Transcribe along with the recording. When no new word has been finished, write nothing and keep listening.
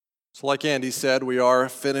So like Andy said, we are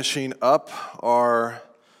finishing up our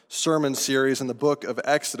sermon series in the book of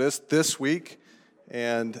Exodus this week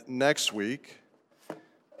and next week.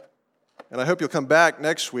 And I hope you'll come back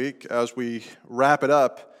next week as we wrap it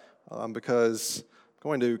up because I'm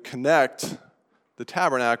going to connect the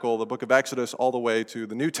tabernacle, the book of Exodus, all the way to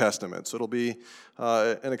the New Testament. So it'll be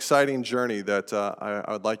an exciting journey that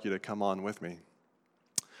I would like you to come on with me.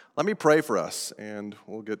 Let me pray for us and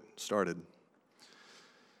we'll get started.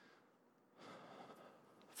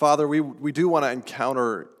 Father, we do want to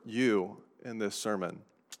encounter you in this sermon.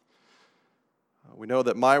 We know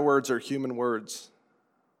that my words are human words,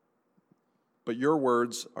 but your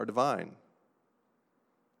words are divine.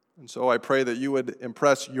 And so I pray that you would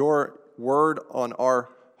impress your word on our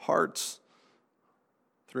hearts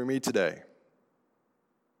through me today.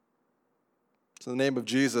 In the name of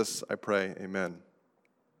Jesus, I pray, amen.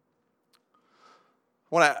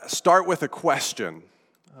 I want to start with a question.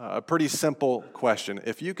 A pretty simple question.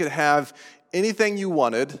 If you could have anything you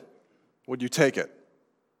wanted, would you take it?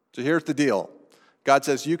 So here's the deal. God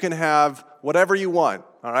says you can have whatever you want,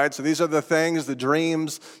 all right? So these are the things, the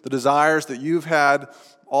dreams, the desires that you've had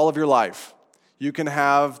all of your life. You can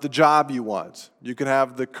have the job you want. You can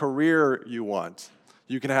have the career you want.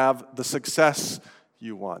 You can have the success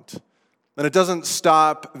you want. And it doesn't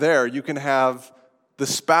stop there. You can have the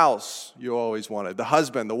spouse you always wanted, the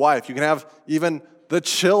husband, the wife. You can have even the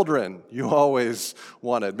children you always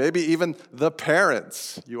wanted, maybe even the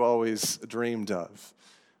parents you always dreamed of.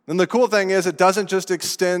 And the cool thing is it doesn't just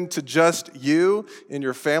extend to just you and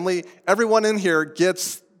your family. Everyone in here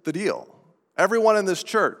gets the deal. Everyone in this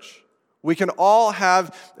church. We can all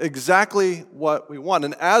have exactly what we want.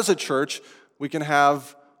 And as a church, we can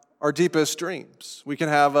have our deepest dreams. We can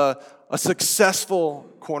have a successful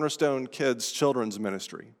Cornerstone Kids children's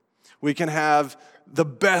ministry. We can have the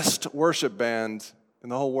best worship band in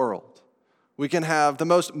the whole world. We can have the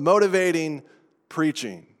most motivating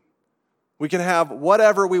preaching. We can have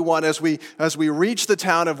whatever we want as we reach the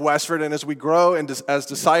town of Westford and as we grow as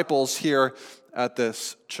disciples here at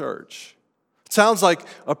this church. It sounds like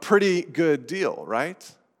a pretty good deal,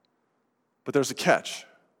 right? But there's a catch.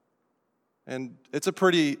 And it's a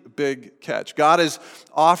pretty big catch. God is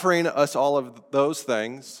offering us all of those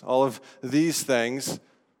things, all of these things,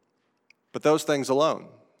 but those things alone.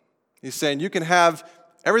 He's saying you can have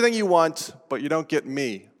everything you want, but you don't get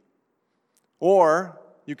me. Or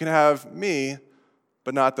you can have me,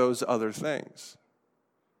 but not those other things.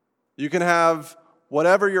 You can have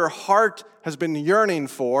whatever your heart has been yearning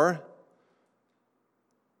for,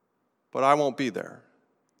 but I won't be there.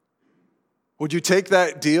 Would you take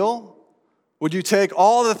that deal? Would you take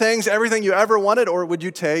all the things, everything you ever wanted, or would you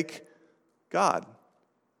take God?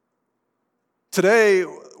 Today,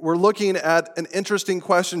 we're looking at an interesting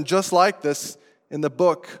question just like this in the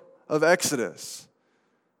book of Exodus.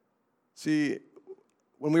 See,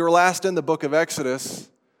 when we were last in the book of Exodus,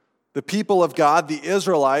 the people of God, the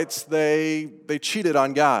Israelites, they cheated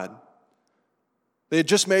on God. They had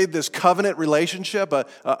just made this covenant relationship, a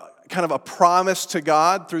kind of a promise to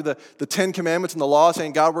God through the Ten Commandments and the law,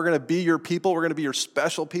 saying, God, we're going to be your people. We're going to be your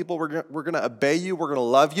special people. We're going to obey you. We're going to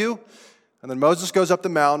love you. And then Moses goes up the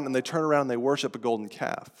mountain, and they turn around and they worship a golden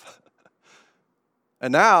calf.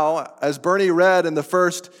 And now, as Bernie read in the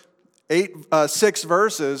first 6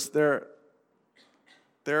 verses, they're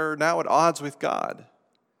now at odds with God.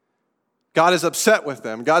 God is upset with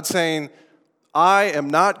them. God's saying, I am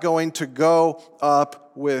not going to go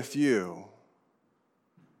up with you.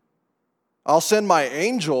 I'll send my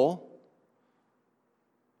angel.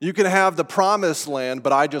 You can have the promised land,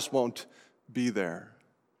 but I just won't be there.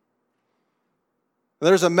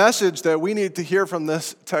 There's a message that we need to hear from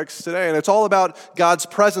this text today, and it's all about God's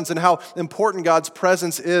presence and how important God's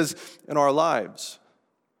presence is in our lives.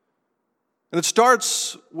 And it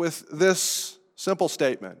starts with this simple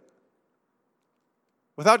statement.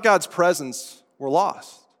 Without God's presence, we're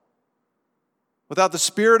lost. Without the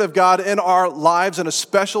Spirit of God in our lives in a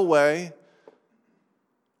special way,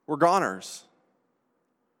 we're goners.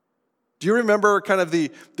 Do you remember kind of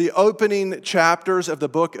the opening chapters of the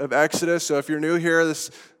book of Exodus? So if you're new here,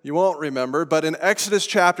 you won't remember. But in Exodus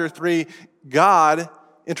chapter 3, God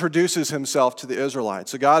introduces himself to the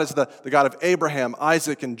Israelites. So God is the God of Abraham,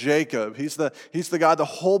 Isaac, and Jacob. He's the God the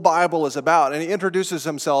whole Bible is about. And he introduces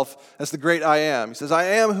himself as the great I am. He says, I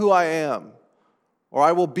am who I am, or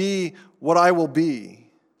I will be what I will be.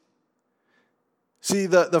 See,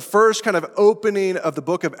 the first kind of opening of the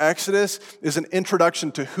book of Exodus is an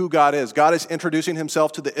introduction to who God is. God is introducing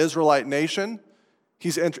himself to the Israelite nation.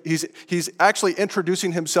 He's actually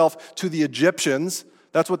introducing himself to the Egyptians.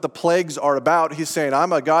 That's what the plagues are about. He's saying,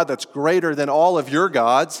 I'm a God that's greater than all of your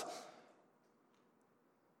gods.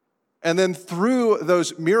 And then through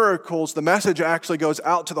those miracles, the message actually goes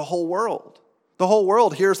out to the whole world. The whole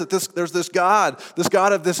world hears that there's this God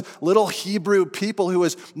of this little Hebrew people who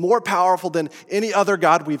is more powerful than any other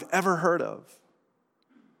God we've ever heard of.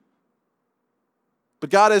 But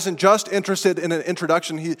God isn't just interested in an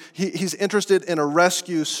introduction. He's interested in a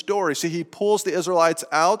rescue story. See, he pulls the Israelites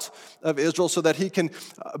out of Israel so that he can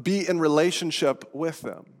be in relationship with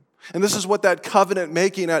them. And this is what that covenant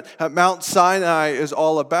making at Mount Sinai is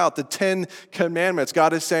all about, the 10 Commandments.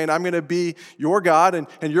 God is saying, I'm going to be your God and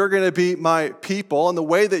you're going to be my people. And the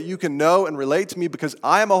way that you can know and relate to me, because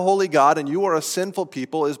I am a holy God and you are a sinful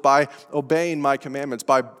people, is by obeying my commandments,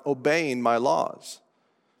 by obeying my laws.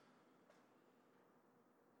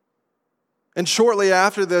 And shortly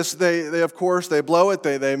after this, they of course, they blow it,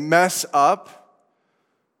 they mess up.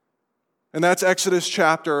 And that's Exodus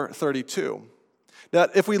chapter 32. Now,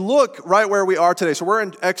 if we look right where we are today, so we're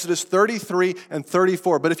in Exodus 33 and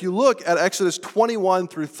 34, but if you look at Exodus 21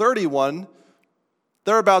 through 31,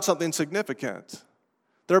 they're about something significant.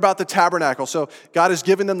 They're about the tabernacle. So God is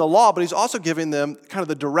giving them the law, but he's also giving them kind of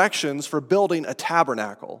the directions for building a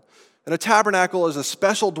tabernacle. And a tabernacle is a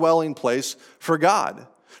special dwelling place for God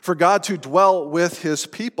to dwell with his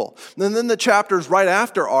people. And then the chapters right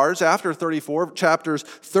after ours, after 34, chapters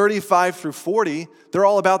 35 through 40, they're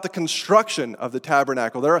all about the construction of the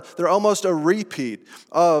tabernacle. They're almost a repeat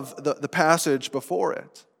of the passage before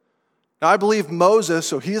it. Now, I believe Moses,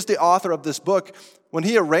 so he is the author of this book, when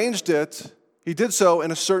he arranged it, he did so in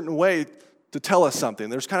a certain way to tell us something.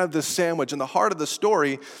 There's kind of this sandwich, and the heart of the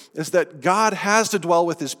story is that God has to dwell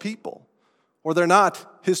with his people, or they're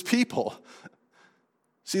not his people.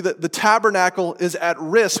 See, the tabernacle is at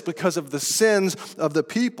risk because of the sins of the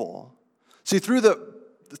people. See, through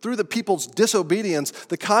the people's disobedience,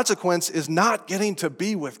 the consequence is not getting to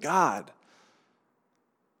be with God.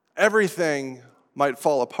 Everything might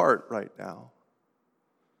fall apart right now.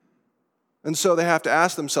 And so they have to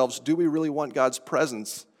ask themselves, do we really want God's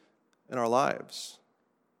presence in our lives?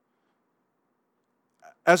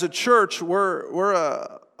 As a church, we're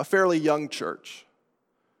a fairly young church.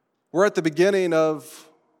 We're at the beginning of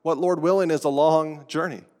what, Lord willing, is a long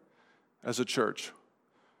journey as a church.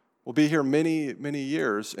 We'll be here many, many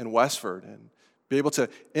years in Westford and be able to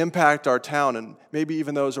impact our town and maybe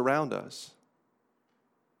even those around us.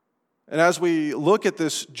 And as we look at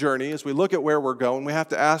this journey, as we look at where we're going, we have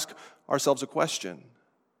to ask ourselves a question.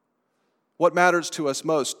 What matters to us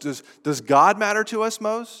most? Does God matter to us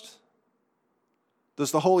most? Does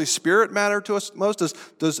the Holy Spirit matter to us most?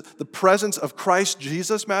 Does the presence of Christ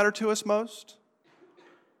Jesus matter to us most?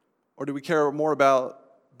 Or do we care more about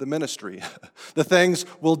the ministry, the things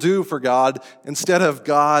we'll do for God instead of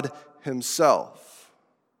God himself?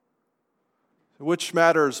 Which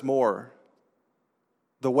matters more,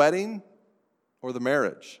 the wedding or the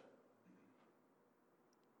marriage?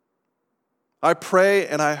 I pray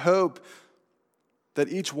and I hope that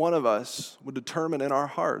each one of us would determine in our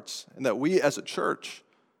hearts, and that we as a church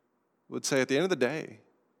would say at the end of the day,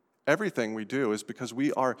 everything we do is because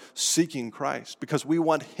we are seeking Christ, because we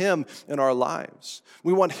want him in our lives.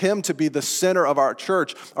 We want him to be the center of our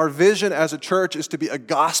church. Our vision as a church is to be a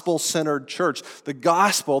gospel-centered church. The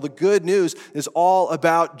gospel, the good news, is all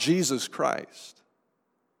about Jesus Christ.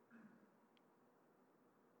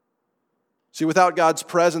 See, without God's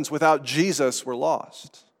presence, without Jesus, we're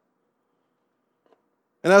lost.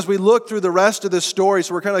 And as we look through the rest of this story,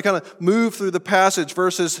 so we're kind of move through the passage,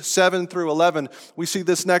 verses 7 through 11, we see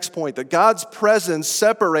this next point, that God's presence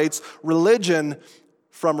separates religion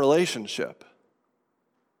from relationship.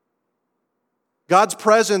 God's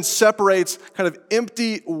presence separates kind of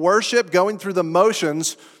empty worship, going through the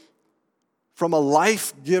motions, from a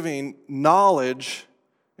life-giving knowledge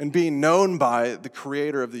and being known by the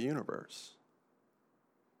creator of the universe.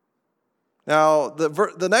 Now,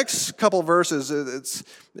 the next couple verses, it's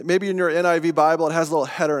maybe in your NIV Bible, it has a little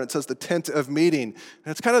header and it says the tent of meeting. And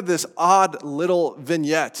it's kind of this odd little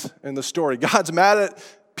vignette in the story. God's mad at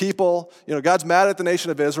people, God's mad at the nation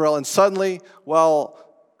of Israel, and suddenly,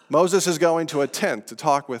 Moses is going to a tent to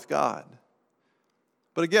talk with God.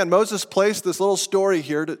 But again, Moses placed this little story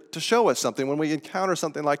here to show us something. When we encounter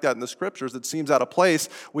something like that in the scriptures that seems out of place,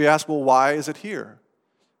 we ask, well, why is it here?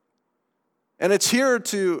 And it's here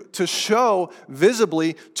to show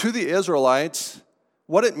visibly to the Israelites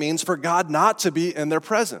what it means for God not to be in their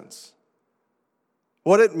presence.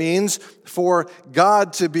 What it means for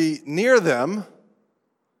God to be near them,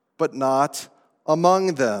 but not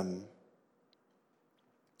among them.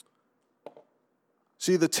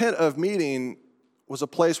 See, the tent of meeting was a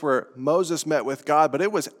place where Moses met with God, but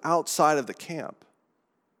it was outside of the camp.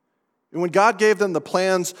 And when God gave them the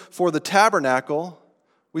plans for the tabernacle,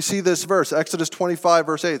 We see this verse, Exodus 25,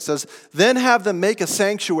 verse 8 says, "Then have them make a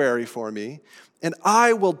sanctuary for me, and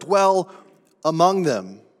I will dwell among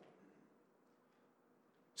them."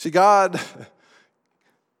 See, God's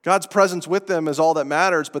presence with them is all that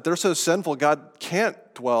matters, but they're so sinful, God can't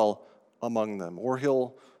dwell among them, or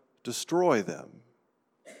he'll destroy them.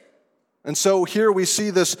 And so here we see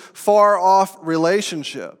this far-off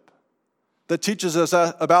relationship that teaches us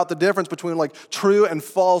about the difference between like true and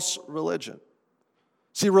false religion.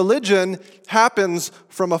 See, religion happens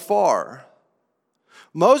from afar.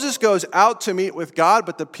 Moses goes out to meet with God,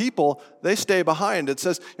 but the people, they stay behind. It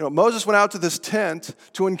says, Moses went out to this tent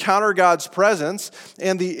to encounter God's presence,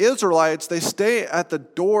 and the Israelites, they stay at the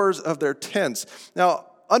doors of their tents. Now,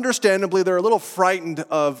 understandably, they're a little frightened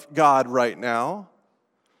of God right now,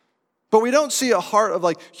 but we don't see a heart of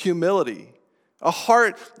like humility, a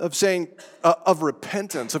heart of saying, of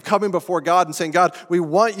repentance, of coming before God and saying, God, we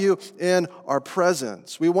want you in our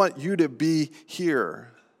presence. We want you to be here.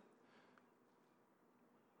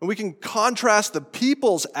 And we can contrast the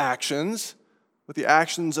people's actions with the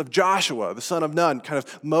actions of Joshua, the son of Nun, kind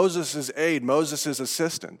of Moses' aide, Moses'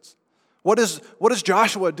 assistant. What does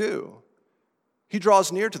Joshua do? He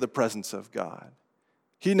draws near to the presence of God.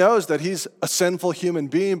 He knows that he's a sinful human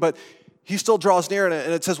being, but he still draws near.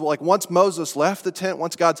 And it says, once Moses left the tent,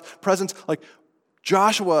 once God's presence,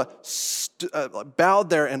 Joshua bowed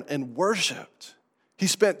there and worshiped. He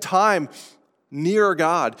spent time near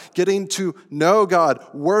God, getting to know God,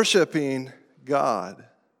 worshiping God.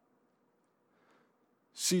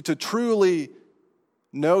 See, to truly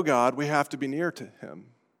know God, we have to be near to him.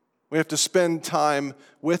 We have to spend time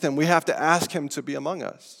with him. We have to ask him to be among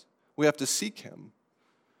us. We have to seek him.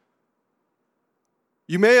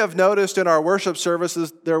 You may have noticed in our worship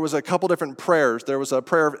services, there was a couple different prayers. There was a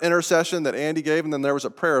prayer of intercession that Andy gave, and then there was a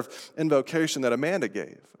prayer of invocation that Amanda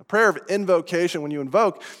gave. A prayer of invocation, when you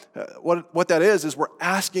invoke, what that is we're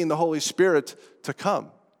asking the Holy Spirit to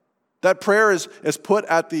come. That prayer is put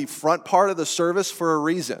at the front part of the service for a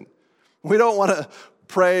reason. We don't want to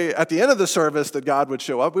pray at the end of the service that God would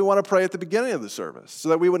show up. We want to pray at the beginning of the service so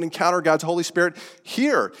that we would encounter God's Holy Spirit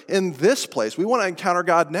here in this place. We want to encounter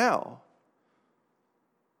God now.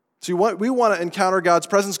 See, we want to encounter God's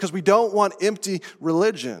presence because we don't want empty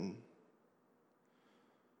religion.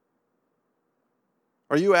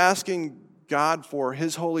 Are you asking God for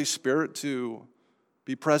his Holy Spirit to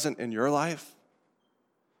be present in your life?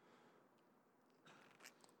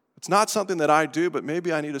 It's not something that I do, but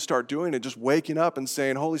maybe I need to start doing it, just waking up and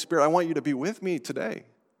saying, Holy Spirit, I want you to be with me today.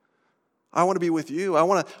 I want to be with you. I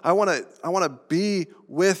want to be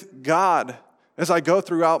with God as I go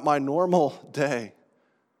throughout my normal day,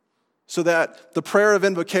 so that the prayer of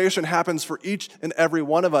invocation happens for each and every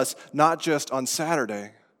one of us, not just on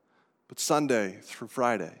Saturday, but Sunday through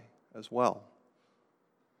Friday as well.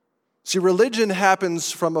 See, religion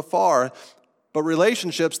happens from afar, but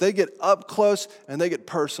relationships, they get up close and they get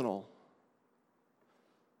personal.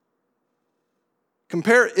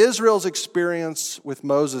 Compare Israel's experience with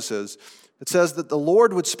Moses's. It says that the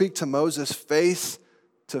Lord would speak to Moses face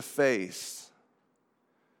to face.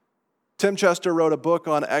 Tim Chester wrote a book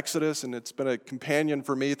on Exodus, and it's been a companion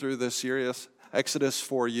for me through this series, Exodus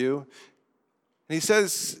for You. And he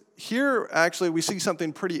says, here actually we see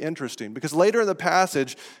something pretty interesting, because later in the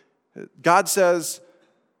passage, God says,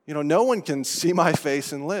 no one can see my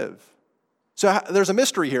face and live. So there's a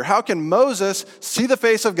mystery here. How can Moses see the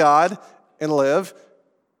face of God and live,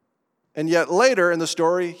 and yet later in the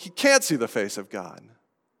story, he can't see the face of God?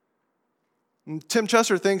 And Tim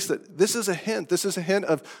Chester thinks that this is a hint. This is a hint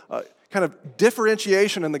of kind of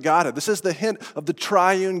differentiation in the Godhead. This is the hint of the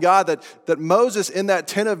triune God, that Moses in that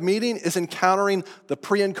tent of meeting is encountering the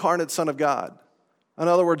pre-incarnate Son of God. In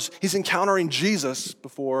other words, he's encountering Jesus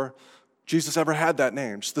before Jesus ever had that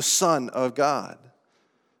name, just the Son of God.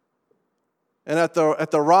 And at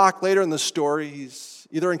the rock later in the story, he's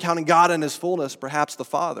either encountering God in his fullness, perhaps the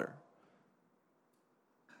Father.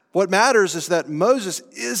 What matters is that Moses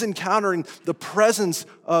is encountering the presence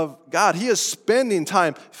of God. He is spending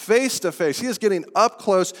time face to face. He is getting up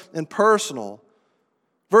close and personal.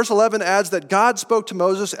 Verse 11 adds that God spoke to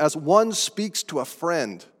Moses as one speaks to a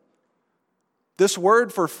friend. This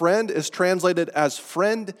word for friend is translated as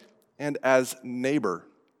friend and as neighbor.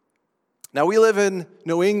 Now, we live in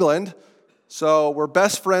New England, so we're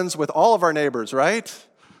best friends with all of our neighbors, right?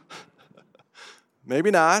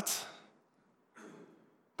 Maybe not.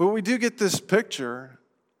 But we do get this picture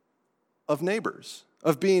of neighbors,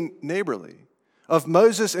 of being neighborly, of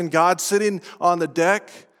Moses and God sitting on the deck,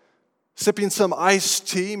 sipping some iced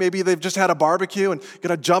tea. Maybe they've just had a barbecue and going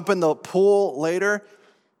to jump in the pool later,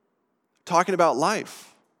 talking about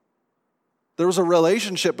life. There was a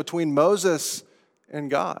relationship between Moses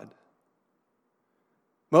and God.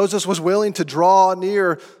 Moses was willing to draw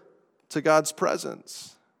near to God's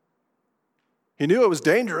presence. He knew it was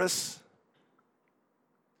dangerous,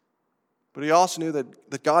 but he also knew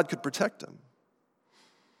that God could protect him.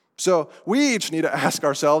 So we each need to ask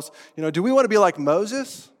ourselves, do we want to be like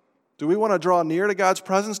Moses? Do we want to draw near to God's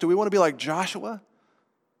presence? Do we want to be like Joshua?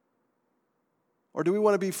 Or do we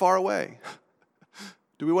want to be far away?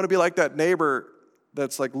 Do we want to be like that neighbor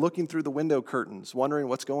that's like looking through the window curtains, wondering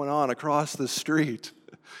what's going on across the street?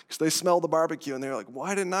 Because they smell the barbecue and they're like,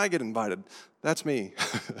 why didn't I get invited? That's me.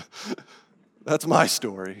 That's my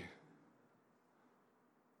story.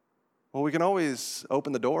 Well, we can always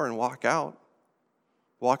open the door and walk out,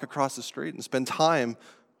 walk across the street and spend time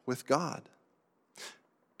with God.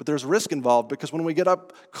 But there's risk involved because when we get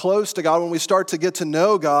up close to God, when we start to get to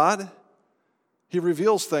know God, He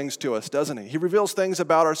reveals things to us, doesn't He? He reveals things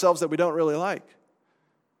about ourselves that we don't really like.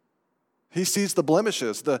 He sees the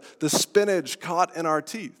blemishes, the spinach caught in our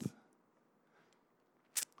teeth.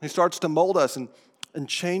 He starts to mold us and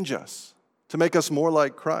change us to make us more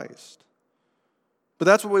like Christ. But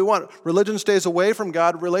that's what we want. Religion stays away from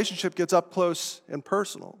God. Relationship gets up close and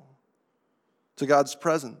personal to God's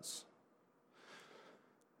presence.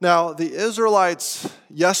 Now, the Israelites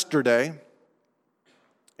yesterday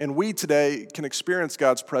and we today can experience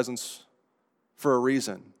God's presence for a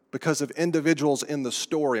reason, because of individuals in the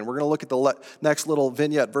story. And we're going to look at the next little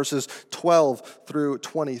vignette, verses 12 through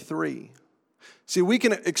 23. See, we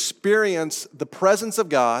can experience the presence of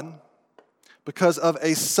God because of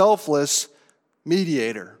a selfless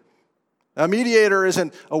mediator. Now, mediator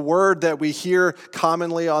isn't a word that we hear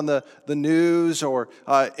commonly on the news or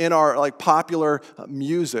in our popular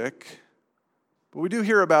music. But we do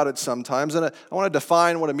hear about it sometimes, and I want to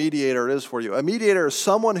define what a mediator is for you. A mediator is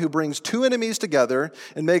someone who brings two enemies together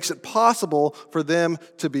and makes it possible for them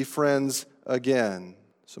to be friends again.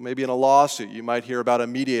 So maybe in a lawsuit, you might hear about a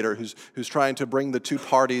mediator who's trying to bring the two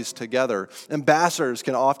parties together. Ambassadors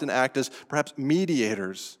can often act as perhaps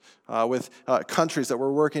mediators with countries that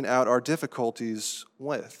we're working out our difficulties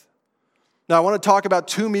with. Now, I want to talk about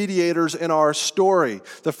two mediators in our story,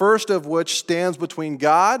 the first of which stands between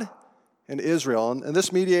God and Israel. And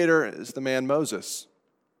this mediator is the man Moses.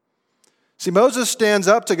 See, Moses stands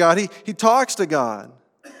up to God. He talks to God.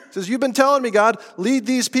 He says, "You've been telling me, God, lead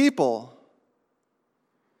these people."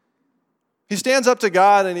 He stands up to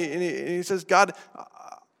God and he says, "God,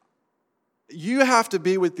 you have to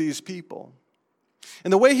be with these people."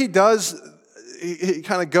 And the way he does, he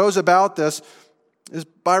kind of goes about this, is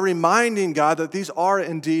by reminding God that these are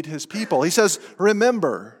indeed his people. He says,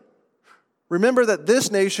 Remember that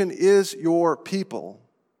this nation is your people.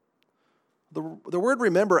 The word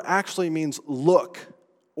remember actually means look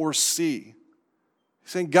or see.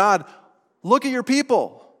 He's saying, God, look at your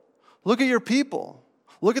people. Look at your people.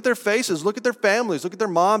 Look at their faces. Look at their families. Look at their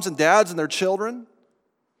moms and dads and their children.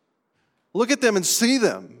 Look at them and see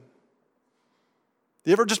them.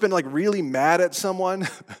 You ever just been really mad at someone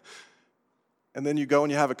and then you go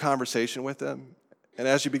and you have a conversation with them, and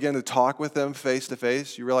as you begin to talk with them face to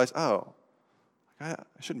face, you realize, oh, I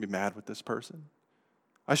shouldn't be mad with this person.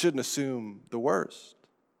 I shouldn't assume the worst.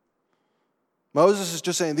 Moses is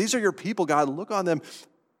just saying, these are your people, God. Look on them.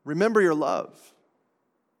 Remember your love.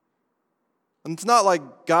 And it's not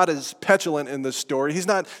like God is petulant in this story. He's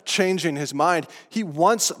not changing his mind. He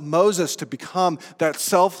wants Moses to become that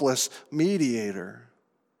selfless mediator.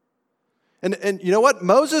 And you know what?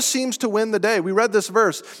 Moses seems to win the day. We read this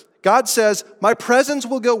verse. God says, "My presence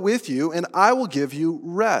will go with you, and I will give you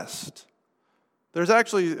rest." There's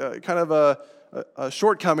actually kind of a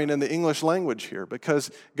shortcoming in the English language here, because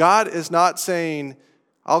God is not saying,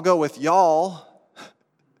 "I'll go with y'all."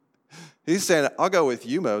 He's saying, "I'll go with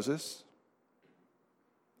you, Moses.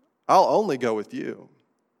 I'll only go with you."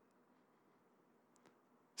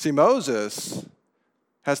 See, Moses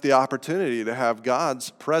has the opportunity to have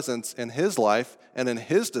God's presence in his life and in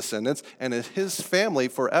his descendants and in his family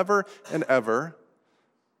forever and ever.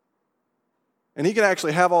 And he can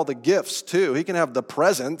actually have all the gifts too. He can have the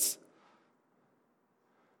presents.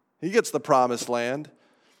 He gets the promised land,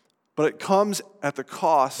 but it comes at the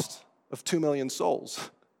cost of 2 million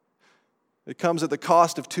souls. It comes at the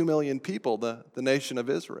cost of 2 million people, the nation of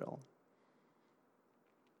Israel.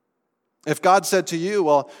 If God said to you,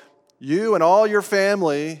 well, you and all your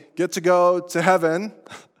family get to go to heaven,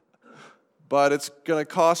 but it's going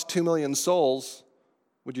to cost 2 million souls,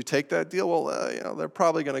 would you take that deal? Well, they're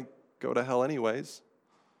probably going to go to hell anyways.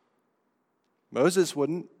 Moses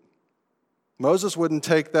wouldn't. Moses wouldn't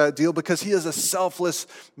take that deal because he is a selfless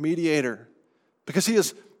mediator, because he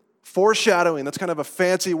is Foreshadowing, that's kind of a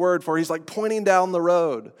fancy word for he's like pointing down the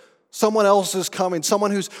road. Someone else is coming,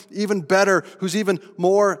 someone who's even better, who's even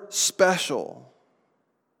more special.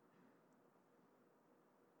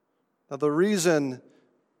 Now, the reason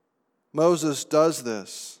Moses does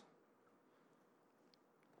this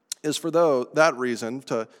is for that reason,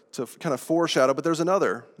 to kind of foreshadow, but there's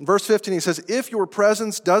another. In verse 15, he says, if your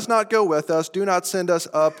presence does not go with us, do not send us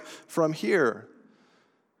up from here.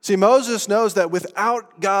 See, Moses knows that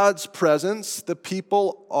without God's presence, the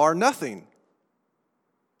people are nothing.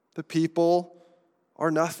 The people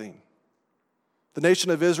are nothing. The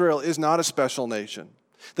nation of Israel is not a special nation.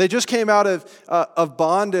 They just came out of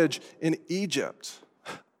bondage in Egypt.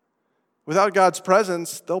 Without God's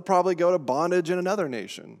presence, they'll probably go to bondage in another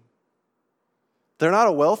nation. They're not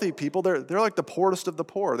a wealthy people. They're like the poorest of the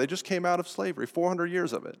poor. They just came out of slavery, 400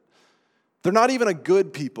 years of it. They're not even a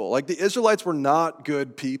good people. Like the Israelites were not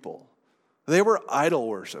good people. They were idol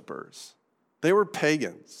worshipers. They were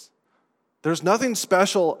pagans. There's nothing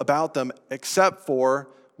special about them except for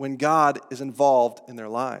when God is involved in their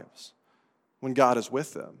lives, when God is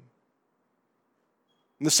with them.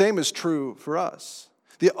 And the same is true for us.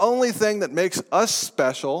 The only thing that makes us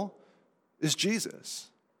special is Jesus.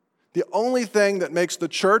 The only thing that makes the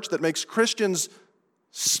church, that makes Christians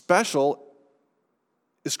special,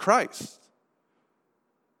 is Christ.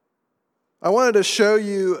 I wanted to show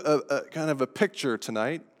you a kind of a picture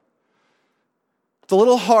tonight. It's a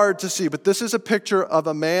little hard to see, but this is a picture of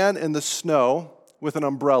a man in the snow with an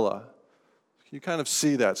umbrella. You kind of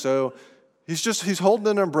see that. So he's holding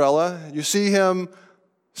an umbrella. You see him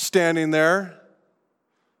standing there.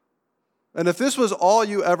 And if this was all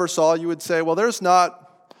you ever saw, you would say, well, there's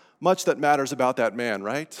not much that matters about that man,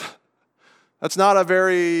 right? That's not a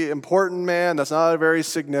very important man. That's not a very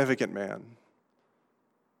significant man.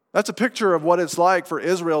 That's a picture of what it's like for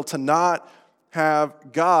Israel to not have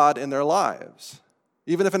God in their lives,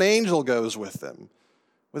 even if an angel goes with them.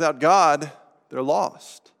 Without God, they're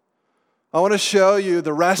lost. I want to show you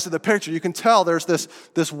the rest of the picture. You can tell there's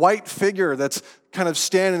this white figure that's kind of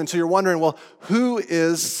standing, and so you're wondering, well, who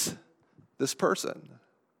is this person?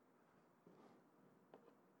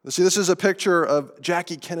 See, this is a picture of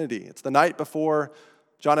Jackie Kennedy. It's the night before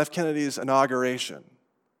John F. Kennedy's inauguration.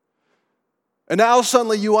 And now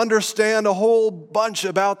suddenly you understand a whole bunch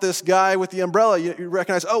about this guy with the umbrella. You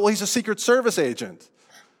recognize, oh, well, he's a Secret Service agent.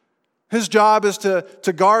 His job is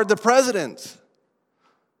to guard the president's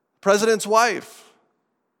wife.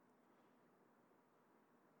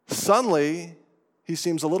 Suddenly, he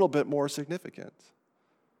seems a little bit more significant.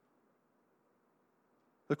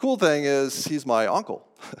 The cool thing is, he's my uncle.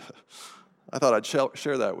 I thought I'd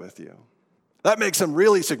share that with you. That makes him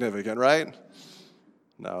really significant, right?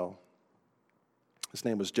 No. His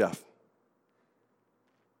name was Jeff.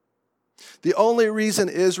 The only reason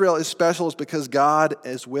Israel is special is because God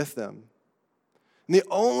is with them. And the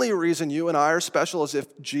only reason you and I are special is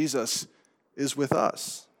if Jesus is with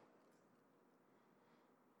us.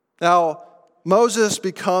 Now, Moses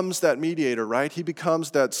becomes that mediator, right? He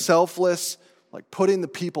becomes that selfless, like putting the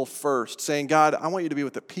people first, saying, God, I want you to be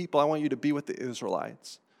with the people. I want you to be with the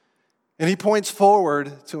Israelites. And he points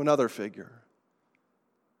forward to another figure.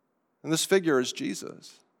 And this figure is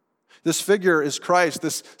Jesus. This figure is Christ.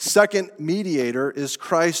 This second mediator is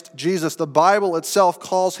Christ Jesus. The Bible itself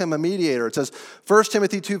calls him a mediator. It says, 1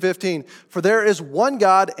 Timothy 2:15, for there is one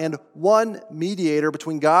God and one mediator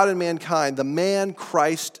between God and mankind, the man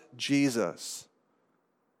Christ Jesus.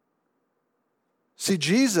 See,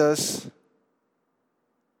 Jesus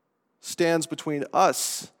stands between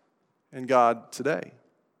us and God today.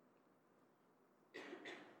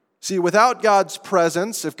 See, without God's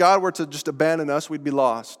presence, if God were to just abandon us, we'd be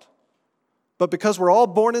lost. But because we're all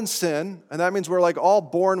born in sin, and that means we're like all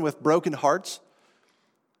born with broken hearts,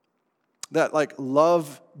 that like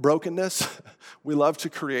love brokenness, we love to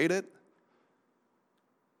create it.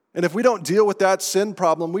 And if we don't deal with that sin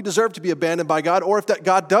problem, we deserve to be abandoned by God. Or if that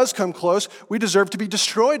God does come close, we deserve to be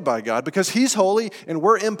destroyed by God because he's holy and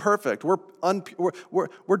we're imperfect. We're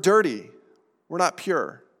dirty. We're not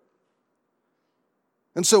pure.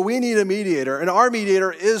 And so we need a mediator. And our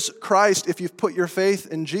mediator is Christ if you've put your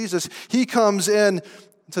faith in Jesus. He comes in and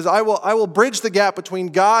says, I will bridge the gap between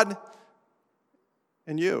God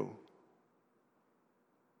and you.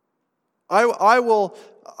 I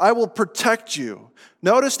will protect you.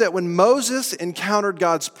 Notice that when Moses encountered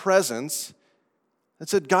God's presence, it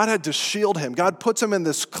said God had to shield him. God puts him in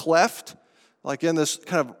this cleft, like in this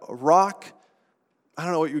kind of rock. I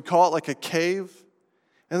don't know what you'd call it, like a cave.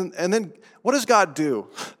 And then what does God do?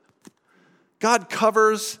 God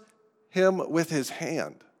covers him with his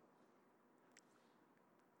hand.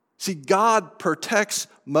 See, God protects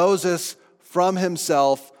Moses from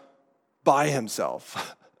himself by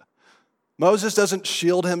himself. Moses doesn't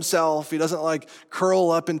shield himself. He doesn't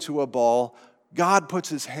curl up into a ball. God puts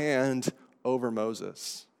his hand over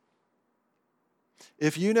Moses.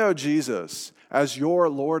 If you know Jesus as your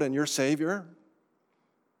Lord and your Savior,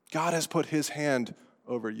 God has put his hand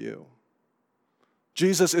over you.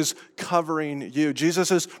 Jesus is covering you.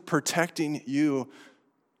 Jesus is protecting you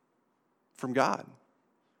from God,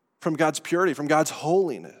 from God's purity, from God's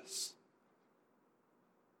holiness.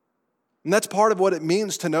 And that's part of what it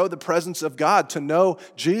means to know the presence of God, to know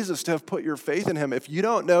Jesus, to have put your faith in him. If you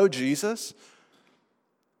don't know Jesus,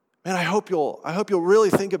 man, I hope you'll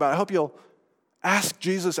really think about it. I hope you'll ask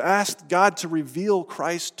Jesus, ask God to reveal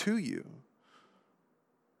Christ to you.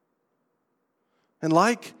 And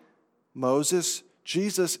like Moses,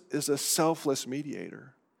 Jesus is a selfless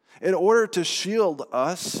mediator. In order to shield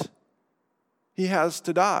us, he has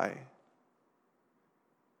to die.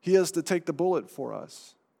 He has to take the bullet for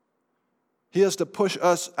us. He has to push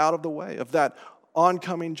us out of the way of that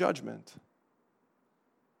oncoming judgment.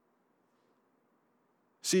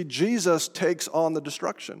 See, Jesus takes on the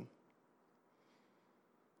destruction.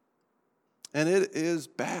 And it is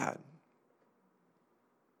bad.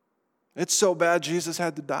 It's so bad Jesus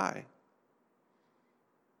had to die.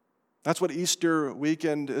 That's what Easter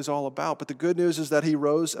weekend is all about. But the good news is that he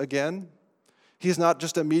rose again. He's not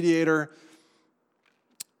just a mediator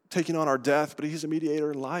taking on our death, but he's a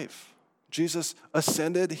mediator in life. Jesus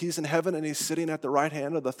ascended, he's in heaven, and he's sitting at the right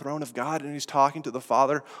hand of the throne of God, and he's talking to the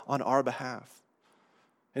Father on our behalf.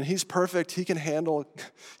 And he's perfect. He can handle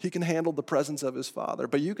the presence of his Father.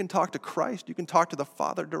 But you can talk to Christ. You can talk to the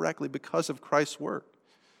Father directly because of Christ's work.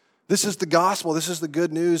 This is the gospel. This is the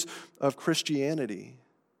good news of Christianity.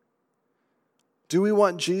 Do we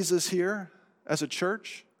want Jesus here as a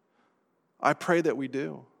church? I pray that we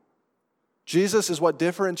do. Jesus is what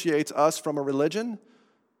differentiates us from a religion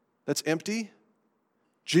that's empty.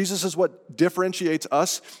 Jesus is what differentiates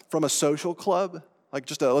us from a social club, like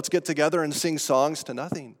just let's get together and sing songs to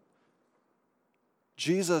nothing.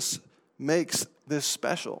 Jesus makes this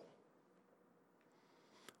special.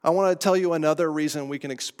 I want to tell you another reason we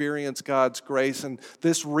can experience God's grace, and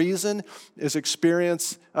this reason is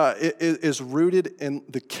is rooted in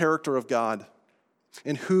the character of God,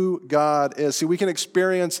 in who God is. See, we can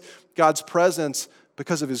experience God's presence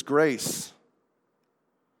because of his grace.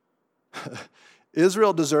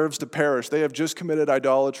 Israel deserves to perish. They have just committed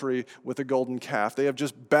idolatry with a golden calf. They have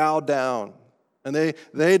just bowed down, and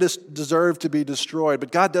they just deserve to be destroyed.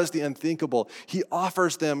 But God does the unthinkable. He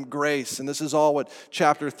offers them grace, and this is all what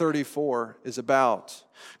chapter 34 is about.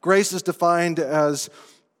 Grace is defined as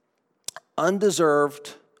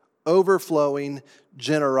undeserved, overflowing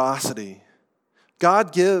generosity.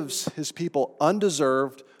 God gives his people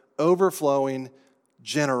undeserved, overflowing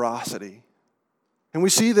generosity. And we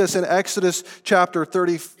see this in Exodus chapter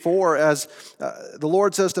 34 as the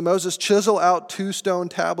Lord says to Moses, "Chisel out 2 stone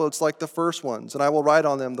tablets like the first ones, and I will write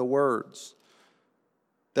on them the words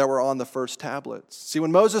that were on the first tablets." See,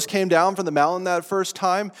 when Moses came down from the mountain that first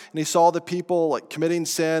time and he saw the people committing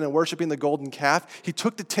sin and worshiping the golden calf, he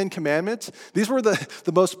took the 10 Commandments. These were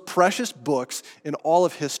the most precious books in all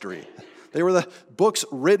of history. They were the books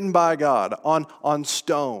written by God on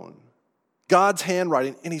stone, God's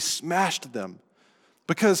handwriting, and he smashed them.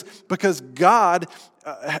 Because God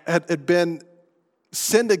had been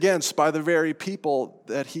sinned against by the very people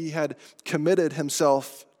that he had committed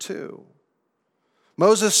himself to.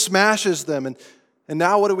 Moses smashes them, and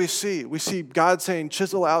now what do we see? We see God saying,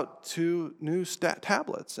 "Chisel out 2 new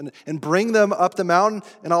tablets and bring them up the mountain,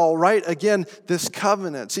 and I'll write again this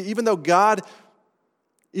covenant." See, even though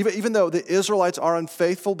the Israelites are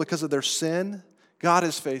unfaithful because of their sin, God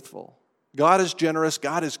is faithful. God is generous.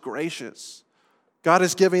 God is gracious. God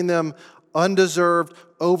is giving them undeserved,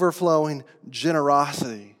 overflowing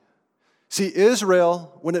generosity. See,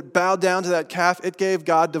 Israel, when it bowed down to that calf, it gave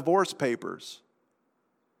God divorce papers.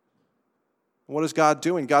 What is God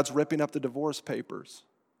doing? God's ripping up the divorce papers.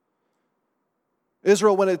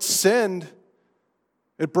 Israel, when it sinned,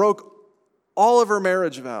 it broke all of her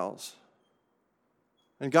marriage vows.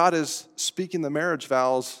 And God is speaking the marriage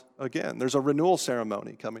vows again. There's a renewal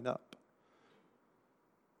ceremony coming up.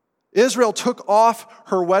 Israel took off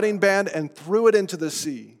her wedding band and threw it into the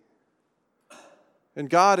sea. And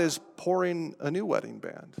God is pouring a new wedding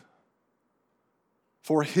band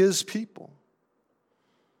for his people.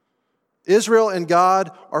 Israel and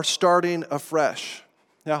God are starting afresh.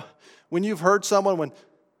 Now, when you've hurt someone,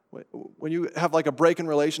 when you have a break in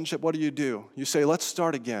relationship, what do? You say, "Let's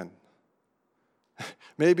start again."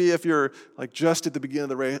 Maybe if you're just at the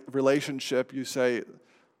beginning of the relationship, you say,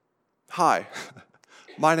 Hi,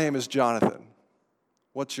 my name is Jonathan.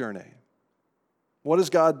 What's your name? What does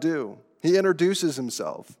God do? He introduces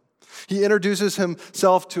himself. He introduces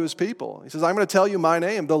himself to his people. He says, I'm going to tell you my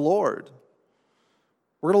name, the Lord.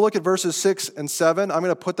 We're going to look at verses 6 and 7. I'm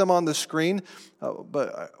going to put them on the screen.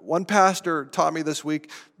 But one pastor taught me this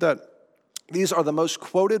week that these are the most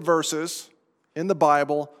quoted verses in the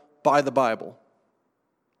Bible by the Bible.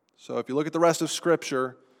 So if you look at the rest of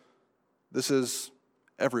Scripture, this is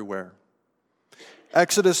everywhere.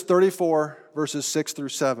 Exodus 34, verses 6 through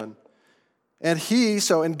 7.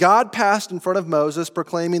 And God passed in front of Moses,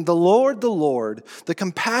 proclaiming, the Lord, the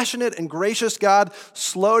compassionate and gracious God,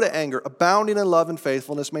 slow to anger, abounding in love and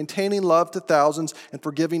faithfulness, maintaining love to thousands, and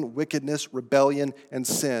forgiving wickedness, rebellion, and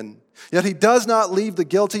sin. Yet he does not leave the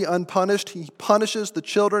guilty unpunished. He punishes the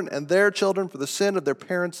children and their children for the sin of their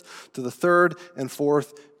parents to the third and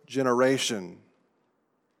fourth generation.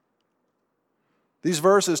 These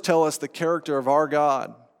verses tell us the character of our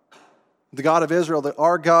God, the God of Israel,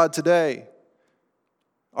 our God today.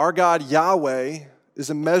 Our God, Yahweh,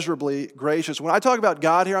 is immeasurably gracious. When I talk about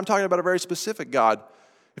God here, I'm talking about a very specific God.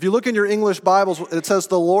 If you look in your English Bibles, it says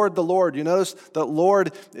the Lord, the Lord. You notice that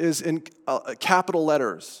Lord is in capital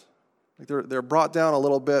letters. They're brought down a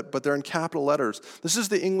little bit, but they're in capital letters. This is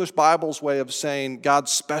the English Bible's way of saying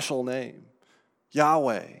God's special name.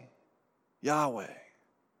 Yahweh, Yahweh,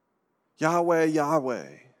 Yahweh, Yahweh.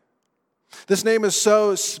 This name is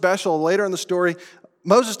so special. Later in the story,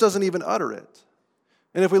 Moses doesn't even utter it.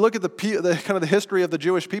 And if we look at the history of the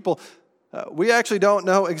Jewish people, we actually don't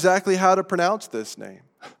know exactly how to pronounce this name.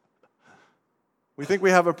 We think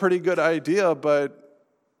we have a pretty good idea, but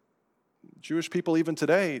Jewish people even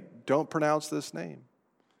today don't pronounce this name.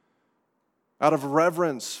 Out of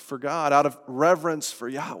reverence for God, out of reverence for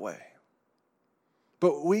Yahweh.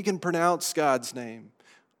 But we can pronounce God's name.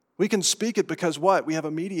 We can speak it because what? We have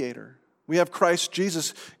a mediator. We have Christ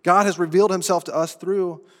Jesus. God has revealed himself to us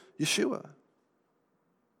through Yeshua.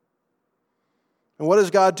 And what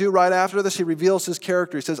does God do right after this? He reveals his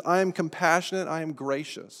character. He says, I am compassionate, I am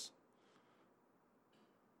gracious.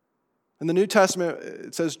 In the New Testament,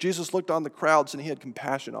 it says Jesus looked on the crowds and he had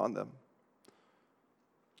compassion on them.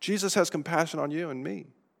 Jesus has compassion on you and me.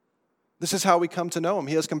 This is how we come to know him.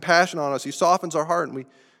 He has compassion on us. He softens our heart and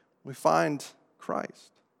we find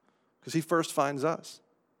Christ because he first finds us.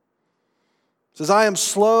 It says, I am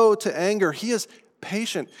slow to anger. He is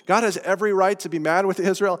patient. God has every right to be mad with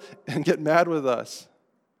Israel and get mad with us.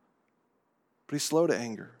 But he's slow to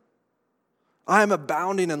anger. I am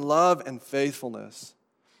abounding in love and faithfulness.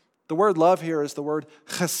 The word love here is the word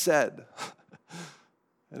chesed.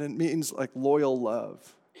 And it means like loyal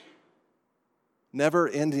love. Never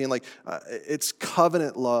ending, it's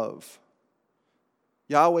covenant love.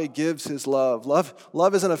 Yahweh gives his love.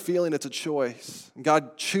 Love isn't a feeling, it's a choice. And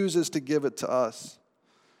God chooses to give it to us.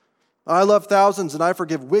 I love thousands and I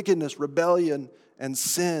forgive wickedness, rebellion, and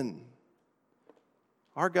sin.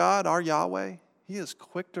 Our God, our Yahweh, he is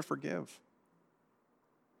quick to forgive.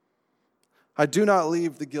 I do not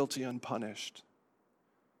leave the guilty unpunished.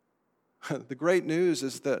 The great news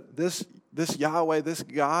is that this Yahweh, this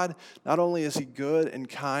God, not only is he good and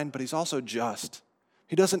kind, but he's also just.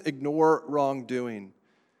 He doesn't ignore wrongdoing.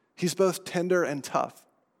 He's both tender and tough.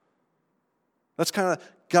 That's kind of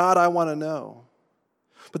God I want to know.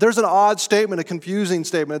 But there's an odd statement, a confusing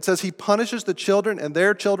statement. It says he punishes the children and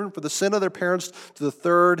their children for the sin of their parents to the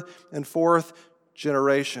third and fourth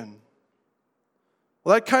generation.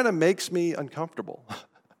 Well, that kind of makes me uncomfortable.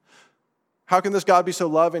 How can this God be so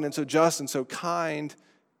loving and so just and so kind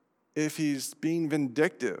if he's being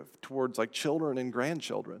vindictive towards children and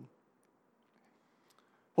grandchildren?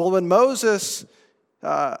 Well, when Moses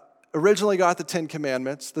originally got the Ten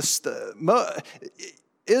Commandments,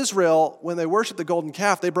 Israel, when they worshiped the golden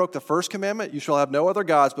calf, they broke the first commandment, you shall have no other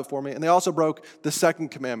gods before me, and they also broke the second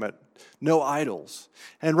commandment, no idols.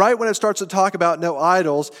 And right when it starts to talk about no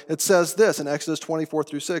idols, it says this in Exodus 24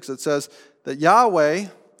 through 6, it says that Yahweh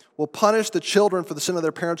will punish the children for the sin of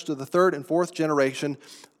their parents to the third and fourth generation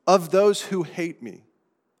of those who hate me.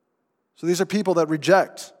 So these are people that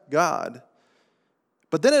reject God.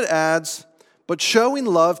 But then it adds, but showing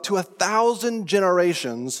love to 1,000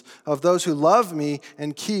 generations of those who love me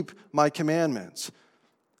and keep my commandments.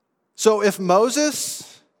 So if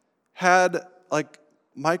Moses had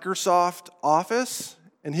Microsoft Office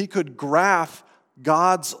and he could graph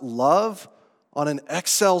God's love on an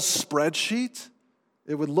Excel spreadsheet,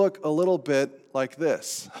 it would look a little bit like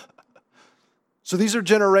this. So these are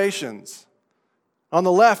generations. On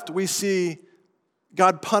the left, we see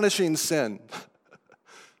God punishing sin.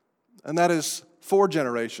 And that is 4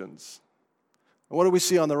 generations. And what do we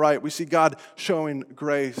see on the right? We see God showing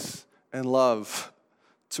grace and love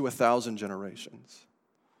to 1,000 generations.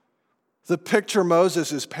 The picture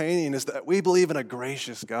Moses is painting is that we believe in a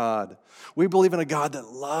gracious God. We believe in a God that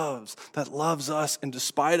loves us in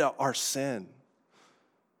despite of our sin.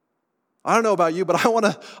 I don't know about you, but I want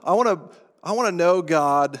to know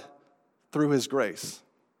God through his grace.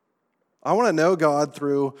 I want to know God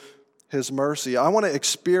through his mercy. I want to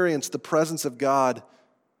experience the presence of God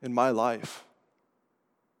in my life.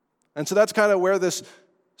 And so that's kind of where this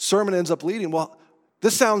sermon ends up leading. Well,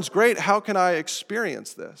 this sounds great. How can I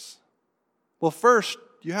experience this? Well, first,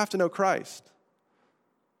 you have to know Christ.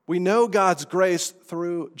 We know God's grace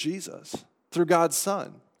through Jesus, through God's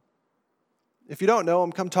Son. If you don't know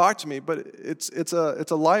him, come talk to me, but it's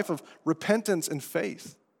a life of repentance and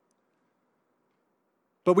faith.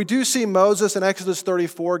 But we do see Moses in Exodus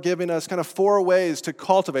 34 giving us kind of 4 ways to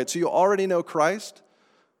cultivate. So you already know Christ.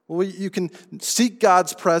 Well, you can seek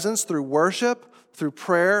God's presence through worship, through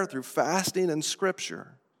prayer, through fasting, and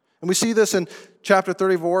Scripture. And we see this in chapter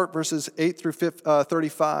 34, verses 8 through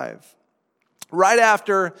 35. Right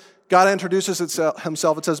after God introduces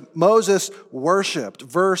himself, it says, Moses worshiped,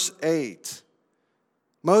 verse 8.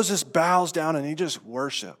 Moses bows down and he just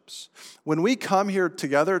worships. When we come here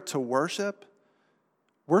together to worship,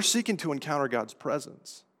 we're seeking to encounter God's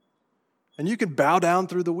presence. And you can bow down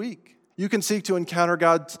through the week. You can seek to encounter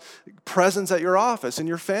God's presence at your office, in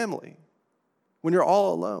your family, when you're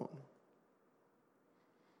all alone.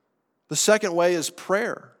 The second way is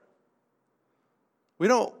prayer. We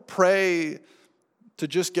don't pray to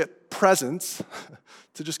just get presents,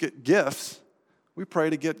 to just get gifts. We pray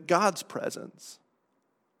to get God's presence.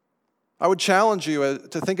 I would challenge you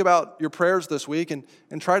to think about your prayers this week and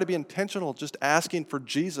try to be intentional, just asking for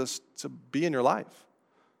Jesus to be in your life,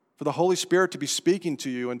 for the Holy Spirit to be speaking to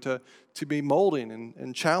you and to be molding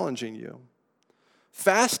and challenging you.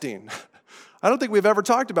 Fasting. I don't think we've ever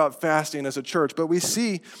talked about fasting as a church, but we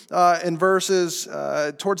see in verses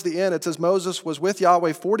towards the end, it says Moses was with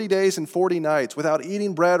Yahweh 40 days and 40 nights without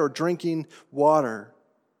eating bread or drinking water.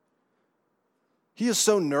 He is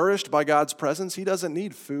so nourished by God's presence, he doesn't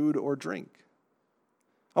need food or drink.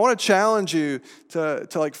 I want to challenge you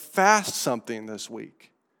to fast something this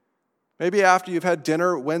week. Maybe after you've had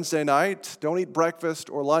dinner Wednesday night, don't eat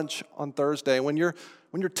breakfast or lunch on Thursday. When your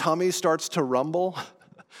tummy starts to rumble,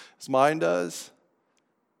 as mine does,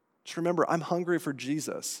 just remember, I'm hungry for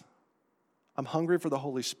Jesus. I'm hungry for the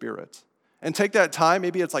Holy Spirit. And take that time,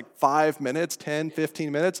 maybe it's 5 minutes, 10,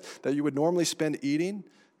 15 minutes that you would normally spend eating,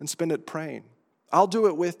 and spend it praying. I'll do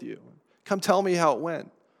it with you. Come tell me how it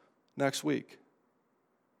went next week.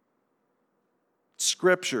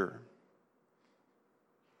 Scripture.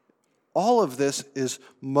 All of this is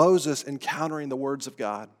Moses encountering the words of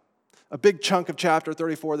God. A big chunk of chapter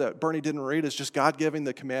 34 that Bernie didn't read is just God giving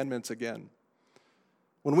the commandments again.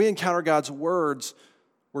 When we encounter God's words,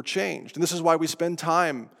 we're changed. And this is why we spend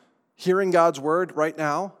time hearing God's word right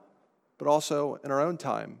now, but also in our own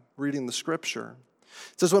time, reading the Scripture.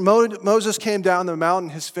 It says when Moses came down the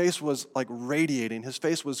mountain, his face was radiating. His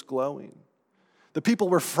face was glowing. The people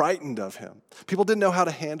were frightened of him. People didn't know how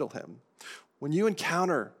to handle him. When you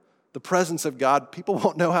encounter the presence of God, people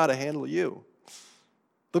won't know how to handle you.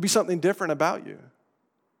 There'll be something different about you.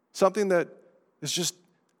 Something that is just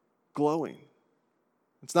glowing.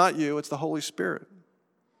 It's not you, it's the Holy Spirit.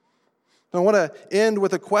 I want to end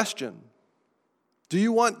with a question. Do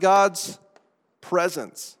you want God's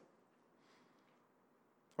presence?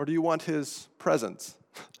 Or do you want his presence?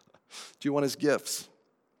 Do you want his gifts?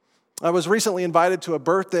 I was recently invited to a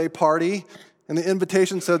birthday party, and the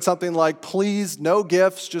invitation said something like, please, no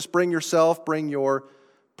gifts, just bring yourself, bring your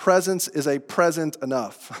presence is a present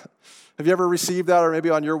enough. Have you ever received that? Or maybe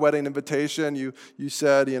on your wedding invitation, you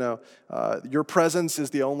said, your presence is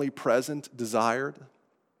the only present desired.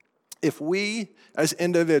 If we as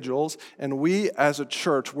individuals and we as a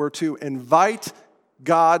church were to invite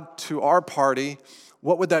God to our party,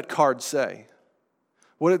 what would that card say?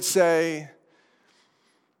 Would it say,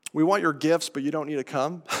 we want your gifts, but you don't need to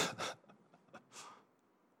come?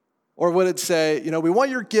 Or would it say, we want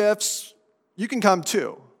your gifts, you can come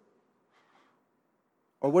too?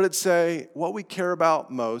 Or would it say, what we care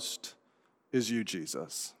about most is you,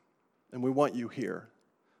 Jesus, and we want you here.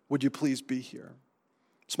 Would you please be here?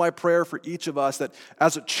 It's my prayer for each of us that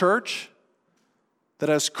as a church, that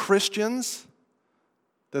as Christians,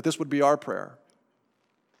 that this would be our prayer.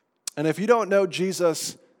 And if you don't know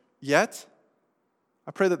Jesus yet,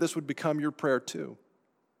 I pray that this would become your prayer too.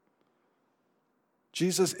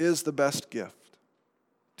 Jesus is the best gift.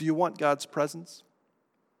 Do you want God's presence?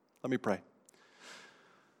 Let me pray.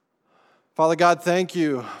 Father God, thank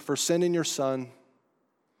you for sending your Son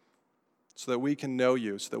so that we can know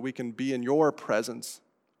you, so that we can be in your presence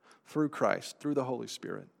through Christ, through the Holy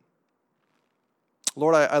Spirit.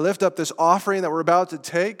 Lord, I lift up this offering that we're about to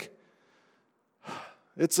take.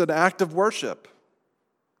 It's an act of worship.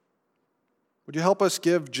 Would you help us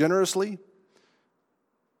give generously?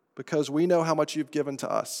 Because we know how much you've given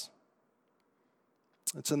to us.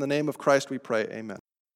 It's in the name of Christ we pray, amen.